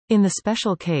In the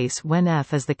special case when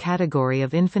F is the category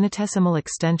of infinitesimal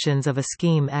extensions of a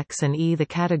scheme X and E the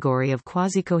category of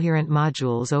quasi-coherent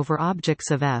modules over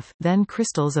objects of F, then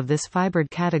crystals of this fibered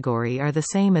category are the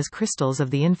same as crystals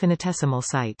of the infinitesimal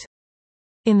site.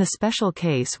 In the special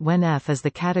case when F is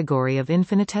the category of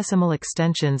infinitesimal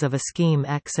extensions of a scheme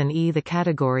X and E the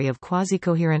category of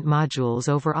quasi-coherent modules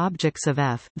over objects of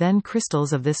F, then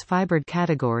crystals of this fibered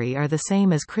category are the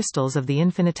same as crystals of the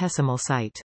infinitesimal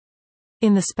site.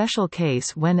 In the special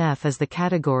case when F is the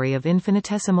category of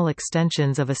infinitesimal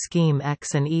extensions of a scheme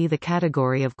X and E the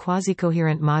category of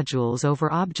quasi-coherent modules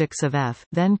over objects of F,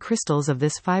 then crystals of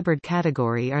this fibered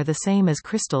category are the same as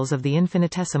crystals of the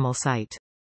infinitesimal site.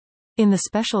 In the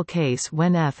special case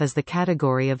when F is the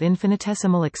category of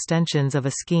infinitesimal extensions of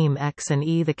a scheme X and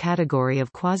E the category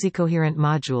of quasi-coherent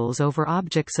modules over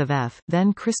objects of F,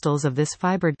 then crystals of this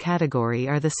fibered category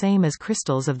are the same as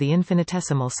crystals of the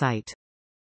infinitesimal site.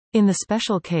 In the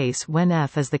special case when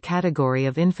F is the category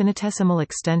of infinitesimal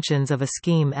extensions of a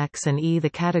scheme X and E the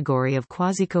category of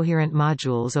quasi-coherent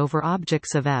modules over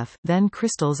objects of F, then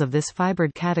crystals of this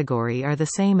fibered category are the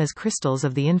same as crystals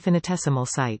of the infinitesimal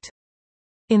site.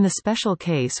 In the special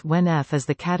case when F is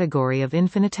the category of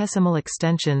infinitesimal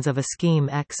extensions of a scheme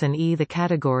X and E the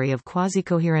category of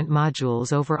quasi-coherent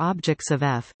modules over objects of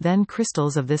F, then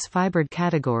crystals of this fibered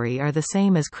category are the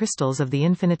same as crystals of the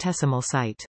infinitesimal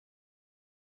site.